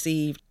was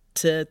received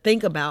to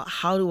think about,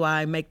 how do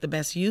I make the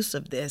best use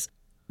of this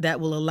that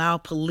will allow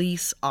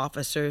police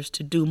officers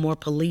to do more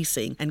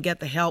policing and get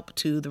the help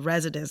to the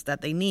residents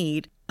that they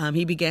need.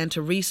 He began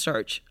to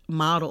research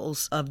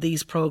models of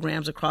these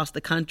programs across the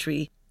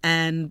country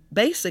and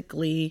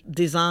basically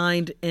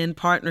designed, in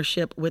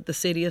partnership with the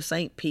city of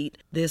St. Pete,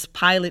 this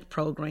pilot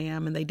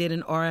program. And they did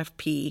an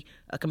RFP,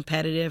 a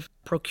competitive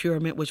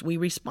procurement, which we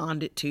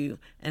responded to,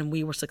 and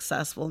we were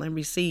successful in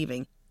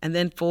receiving. And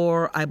then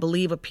for, I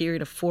believe, a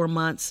period of 4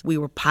 months, we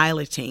were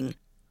piloting.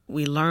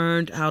 We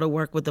learned how to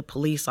work with the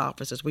police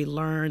officers. We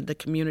learned the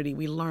community.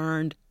 We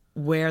learned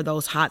where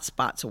those hot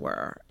spots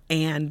were.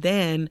 And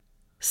then,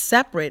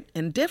 separate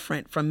and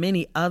different from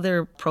many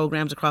other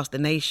programs across the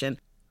nation,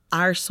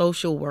 our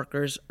social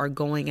workers are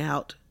going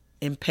out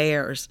in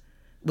pairs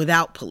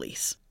without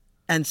police.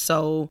 And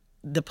so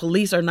the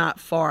police are not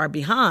far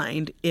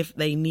behind if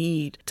they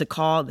need to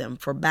call them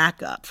for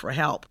backup, for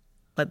help.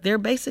 But they're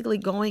basically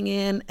going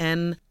in,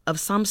 and of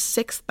some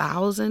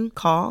 6,000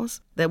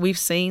 calls that we've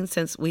seen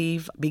since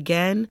we've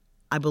begun,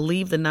 I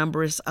believe the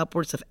number is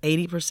upwards of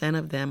 80%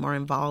 of them are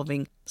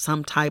involving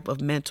some type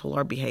of mental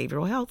or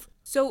behavioral health.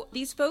 So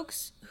these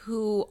folks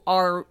who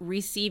are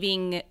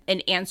receiving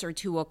an answer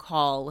to a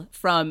call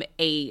from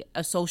a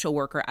social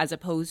worker as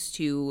opposed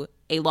to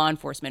a law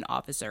enforcement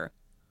officer,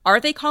 are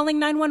they calling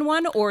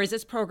 911, or is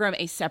this program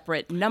a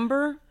separate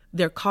number?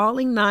 They're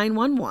calling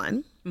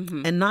 911,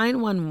 and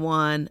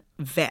 911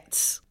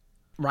 vets,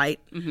 right?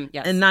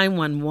 Yes. And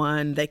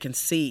 911, they can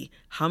see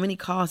how many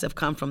calls have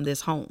come from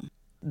this home.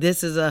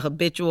 This is a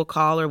habitual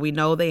caller. We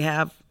know they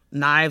have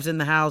knives in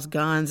the house,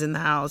 guns in the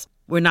house.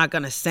 We're not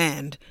going to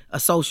send a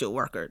social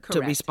worker to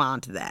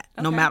respond to that,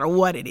 no matter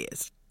what it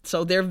is.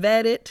 So they're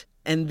vetted,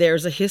 and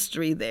there's a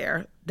history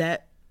there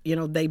that,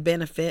 they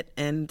benefit.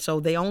 And so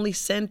they only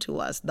send to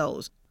us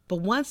those. But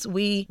once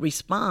we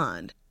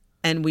respond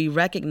and we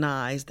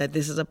recognize that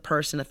this is a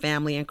person, a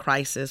family in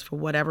crisis for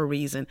whatever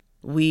reason,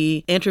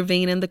 we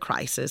intervene in the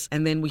crisis,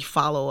 and then we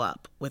follow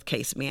up with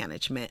case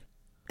management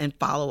and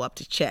follow up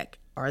to check.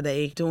 Are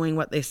they doing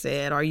what they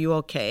said? Are you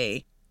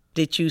okay?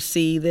 Did you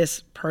see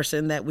this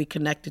person that we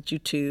connected you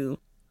to?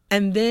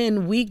 And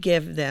then we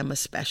give them a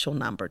special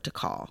number to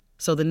call.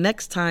 So the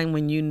next time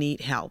when you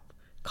need help,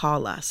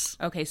 call us.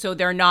 Okay, so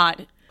they're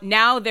not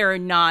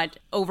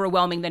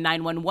overwhelming the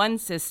 911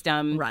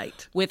 system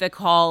with a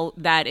call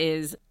that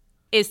is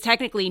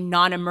technically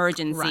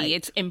non-emergency. Right.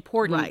 It's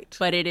important,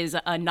 but it is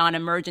a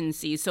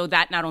non-emergency. So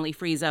that not only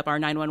frees up our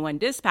 911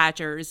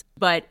 dispatchers,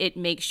 but it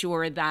makes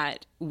sure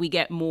that we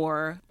get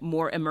more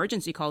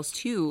emergency calls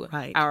to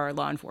our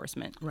law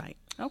enforcement. Right.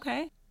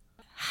 Okay.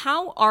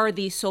 How are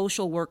the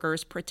social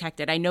workers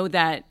protected? I know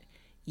that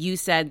you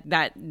said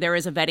that there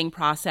is a vetting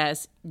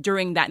process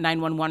during that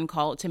 911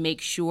 call to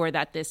make sure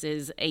that this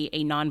is a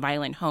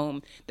nonviolent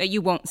home, that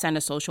you won't send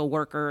a social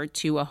worker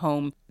to a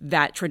home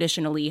that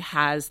traditionally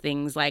has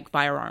things like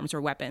firearms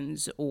or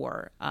weapons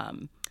or,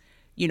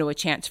 a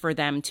chance for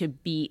them to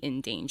be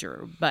in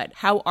danger. But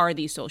how are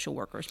these social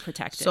workers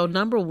protected? So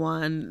number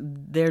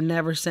one, they're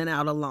never sent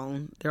out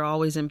alone. They're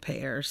always in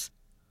pairs.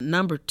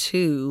 Number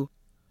two,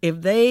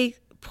 if they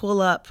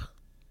pull up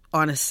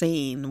on a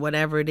scene,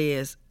 whatever it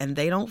is, and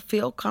they don't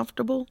feel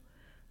comfortable,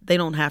 they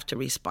don't have to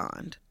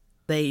respond.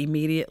 They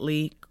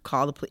immediately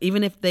call the police,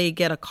 even if they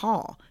get a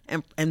call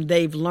and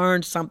they've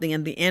learned something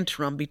in the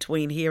interim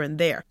between here and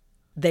there,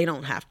 they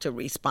don't have to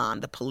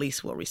respond. The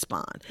police will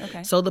respond.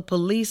 Okay. So the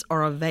police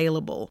are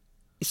available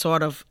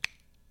sort of,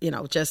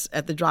 just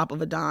at the drop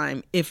of a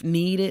dime if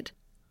needed.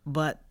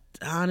 But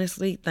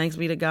honestly, thanks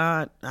be to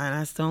God, and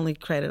that's the only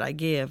credit I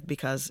give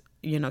because,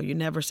 you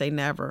never say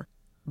never.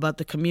 But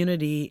the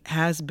community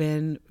has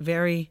been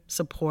very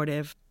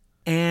supportive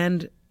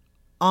and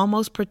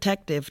almost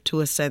protective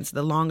to a sense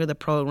the longer the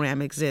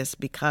program exists,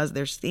 because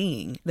they're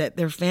seeing that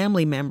their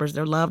family members,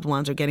 their loved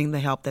ones are getting the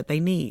help that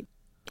they need.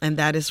 And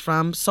that is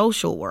from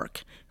social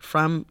work,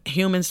 from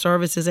human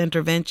services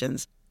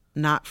interventions,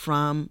 not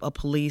from a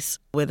police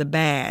with a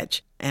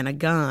badge and a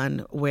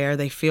gun where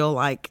they feel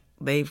like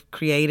they've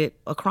created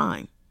a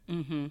crime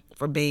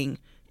for being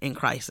in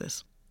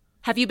crisis.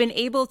 Have you been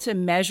able to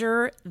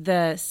measure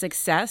the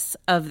success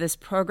of this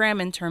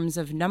program in terms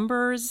of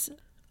numbers?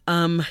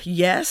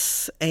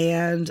 Yes,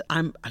 and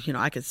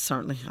I could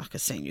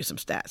send you some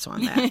stats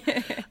on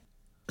that.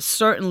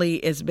 Certainly,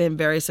 it's been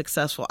very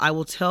successful. I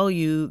will tell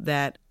you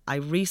that I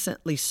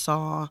recently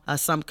saw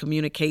some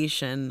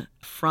communication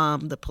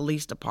from the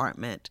police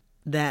department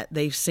that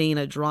they've seen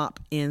a drop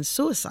in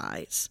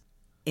suicides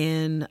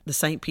in the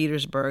St.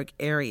 Petersburg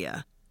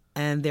area.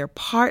 And they're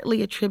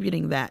partly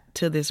attributing that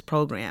to this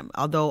program,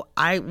 although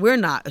we're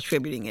not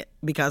attributing it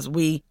because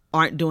we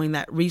aren't doing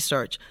that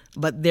research,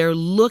 but they're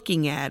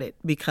looking at it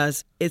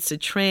because it's a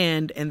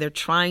trend and they're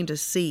trying to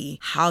see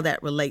how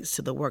that relates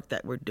to the work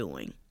that we're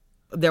doing.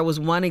 There was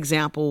one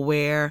example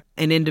where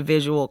an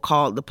individual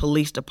called the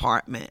police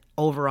department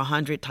over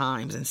 100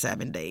 times in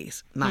 7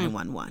 days,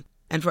 911.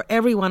 And for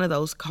every one of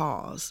those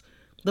calls,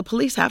 the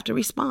police have to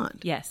respond.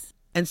 Yes.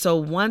 And so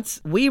once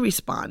we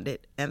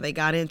responded and they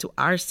got into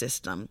our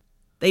system,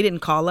 they didn't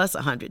call us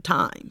 100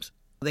 times.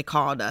 They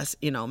called us,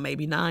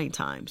 maybe 9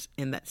 times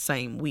in that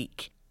same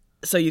week.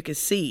 So you can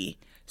see.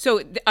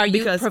 So are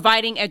you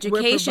providing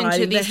education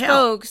to these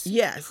folks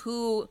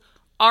who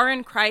are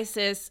in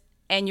crisis,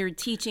 and you're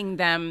teaching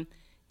them,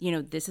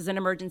 this is an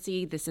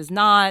emergency, this is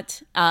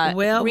not?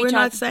 Well, we're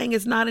not saying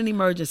it's not an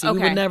emergency. Okay.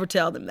 We would never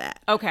tell them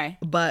that. Okay.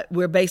 But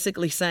we're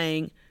basically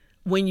saying,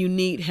 when you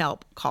need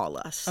help, call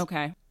us.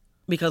 Okay.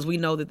 Because we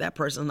know that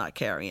person's not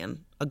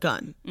carrying a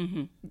gun.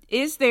 Mm-hmm.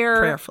 Is there...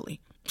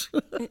 Prayerfully.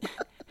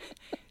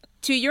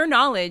 To your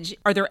knowledge,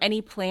 are there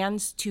any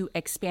plans to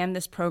expand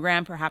this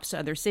program perhaps to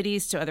other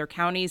cities, to other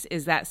counties?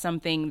 Is that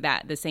something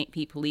that the St.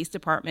 Pete Police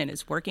Department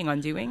is working on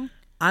doing?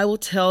 I will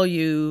tell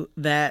you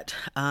that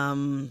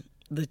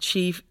the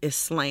chief is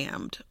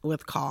slammed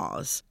with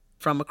calls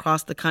from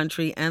across the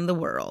country and the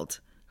world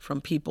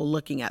from people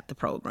looking at the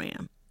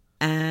program.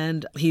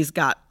 And he's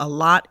got a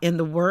lot in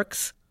the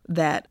works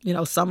that,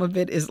 some of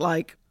it is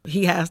like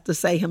he has to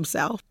say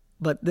himself.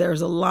 But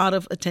there's a lot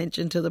of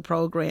attention to the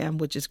program,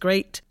 which is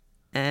great.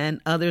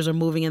 And others are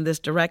moving in this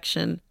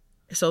direction.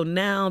 So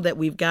now that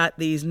we've got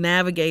these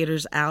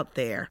navigators out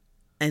there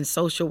and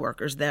social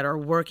workers that are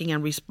working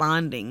and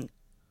responding,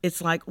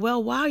 it's like,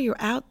 well, while you're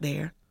out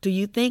there, do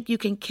you think you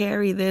can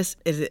carry this?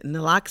 Is it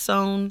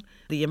naloxone,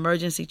 the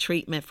emergency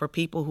treatment for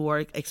people who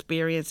are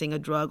experiencing a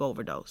drug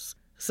overdose?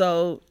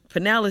 So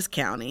Pinellas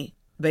County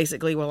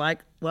basically were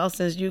like, well,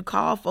 since you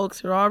call folks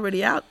who are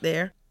already out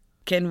there,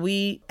 can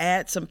we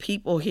add some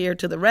people here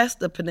to the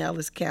rest of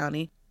Pinellas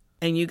County?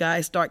 And you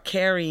guys start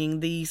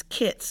carrying these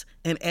kits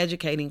and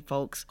educating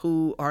folks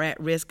who are at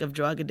risk of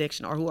drug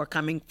addiction or who are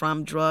coming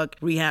from drug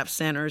rehab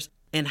centers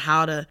and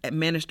how to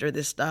administer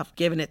this stuff,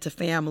 giving it to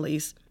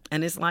families.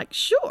 And it's like,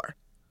 sure.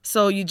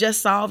 So you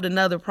just solved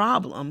another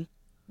problem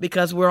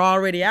because we're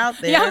already out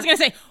there. Yeah, I was going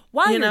to say,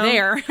 while you're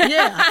there.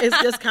 Yeah, it's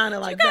just kind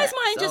of like that. You guys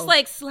mind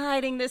just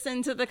sliding this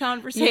into the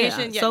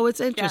conversation? Yeah, so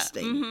it's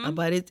interesting,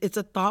 but it's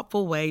a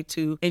thoughtful way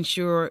to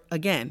ensure,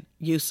 again,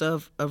 use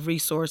of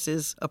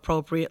resources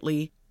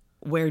appropriately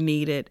where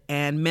needed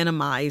and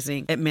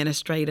minimizing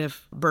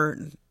administrative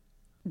burden.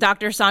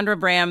 Dr. Sandra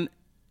Bram,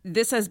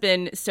 this has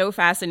been so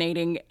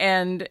fascinating.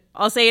 And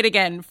I'll say it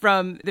again,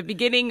 from the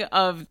beginning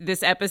of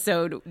this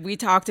episode, we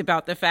talked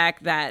about the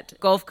fact that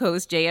Gulf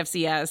Coast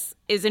JFCS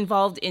is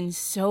involved in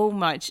so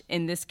much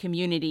in this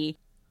community.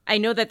 I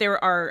know that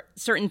there are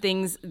certain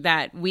things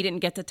that we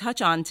didn't get to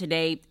touch on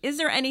today. Is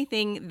there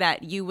anything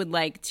that you would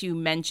like to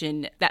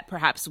mention that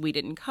perhaps we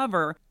didn't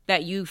cover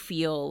that you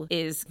feel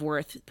is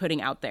worth putting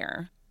out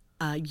there?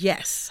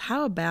 Yes.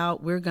 How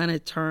about we're going to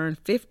turn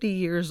 50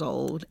 years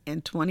old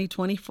in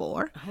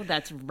 2024? Oh,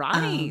 that's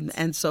right.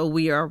 And so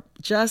we are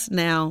just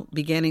now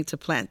beginning to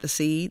plant the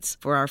seeds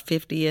for our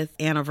 50th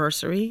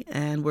anniversary.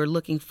 And we're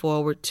looking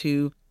forward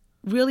to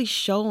really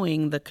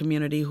showing the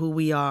community who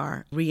we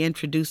are,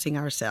 reintroducing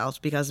ourselves,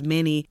 because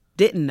many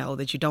didn't know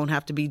that you don't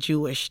have to be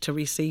Jewish to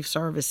receive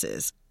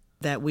services,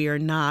 that we are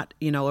not,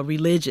 a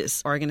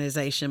religious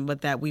organization,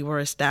 but that we were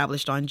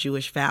established on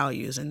Jewish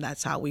values, and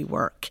that's how we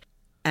work.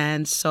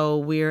 And so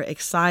we're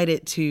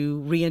excited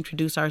to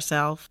reintroduce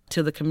ourselves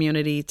to the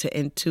community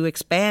to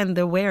expand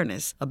the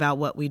awareness about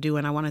what we do.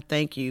 And I want to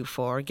thank you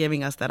for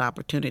giving us that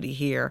opportunity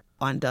here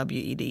on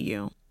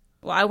WEDU.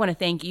 Well, I want to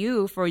thank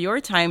you for your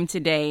time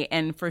today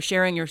and for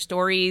sharing your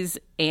stories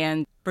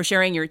and for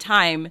sharing your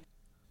time.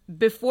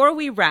 Before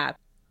we wrap,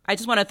 I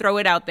just want to throw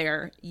it out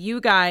there. You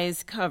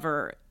guys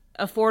cover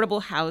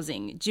affordable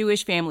housing,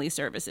 Jewish family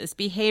services,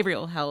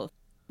 behavioral health,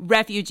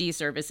 refugee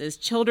services,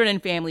 children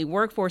and family,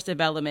 workforce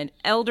development,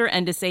 elder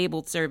and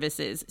disabled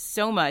services,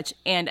 so much.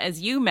 And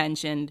as you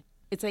mentioned,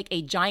 it's like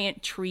a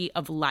giant tree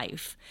of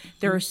life.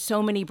 There are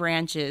so many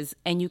branches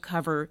and you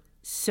cover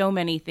so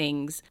many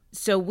things.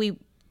 So we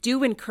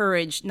do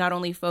encourage not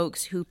only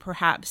folks who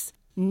perhaps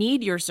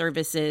need your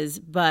services,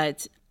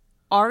 but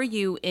are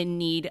you in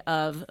need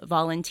of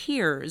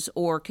volunteers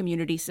or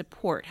community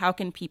support? How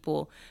can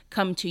people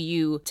come to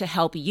you to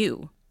help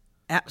you?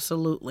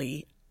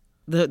 Absolutely.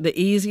 The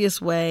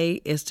easiest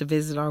way is to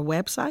visit our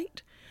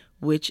website,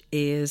 which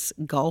is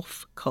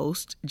Gulf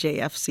Coast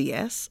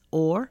JFCS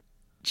or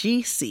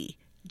GCJF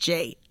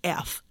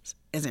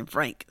as in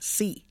Frank,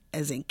 C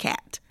as in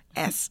cat,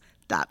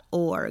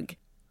 S.org.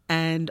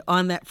 And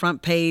on that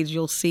front page,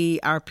 you'll see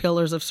our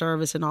pillars of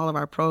service in all of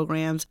our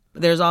programs.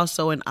 There's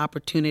also an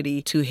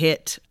opportunity to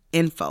hit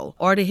info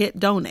or to hit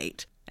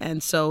donate.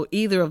 And so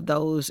either of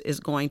those is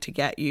going to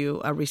get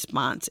you a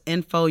response.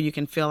 Info, you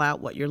can fill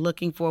out what you're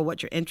looking for,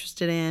 what you're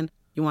interested in.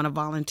 You want to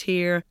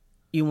volunteer.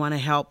 You want to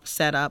help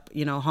set up,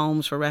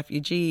 homes for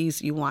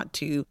refugees. You want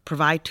to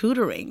provide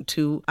tutoring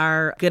to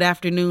our Good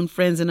Afternoon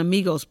Friends and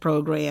Amigos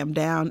program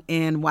down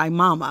in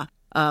Waimama,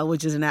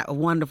 which is a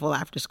wonderful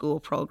after-school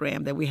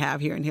program that we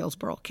have here in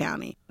Hillsborough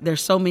County.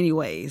 There's so many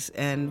ways,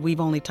 and we've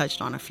only touched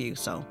on a few,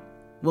 so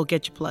we'll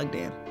get you plugged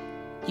in.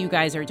 You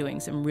guys are doing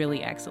some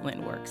really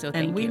excellent work, so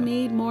thank you. And we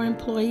need more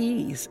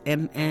employees,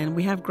 and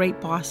we have great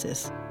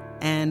bosses,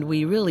 and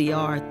we really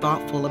are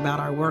thoughtful about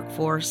our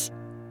workforce.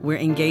 We're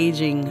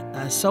engaging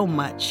so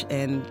much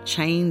and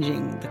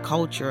changing the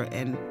culture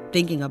and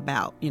thinking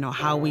about,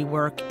 how we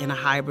work in a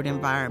hybrid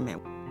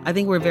environment. I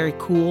think we're a very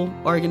cool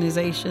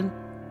organization,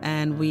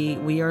 and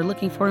we are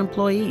looking for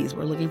employees.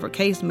 We're looking for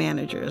case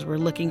managers. We're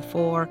looking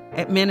for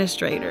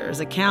administrators,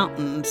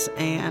 accountants,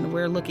 and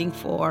we're looking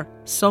for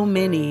so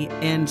many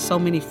in so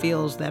many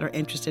fields that are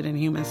interested in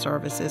human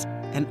services,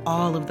 and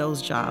all of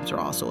those jobs are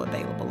also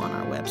available on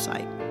our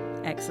website.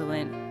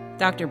 Excellent.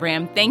 Dr.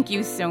 Bram, thank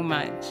you so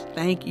much.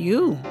 Thank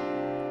you.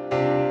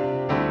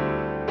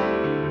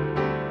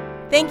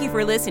 Thank you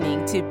for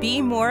listening to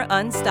Be More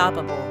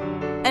Unstoppable.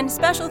 And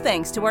special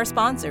thanks to our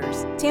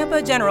sponsors,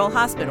 Tampa General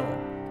Hospital,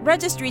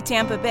 Registry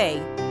Tampa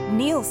Bay,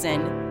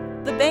 Nielsen,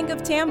 the Bank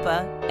of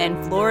Tampa,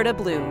 and Florida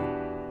Blue.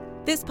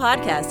 This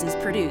podcast is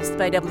produced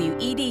by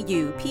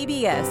WEDU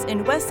PBS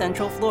in West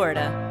Central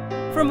Florida.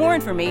 For more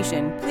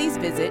information, please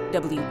visit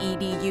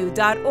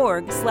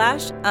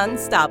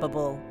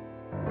wedu.org/unstoppable.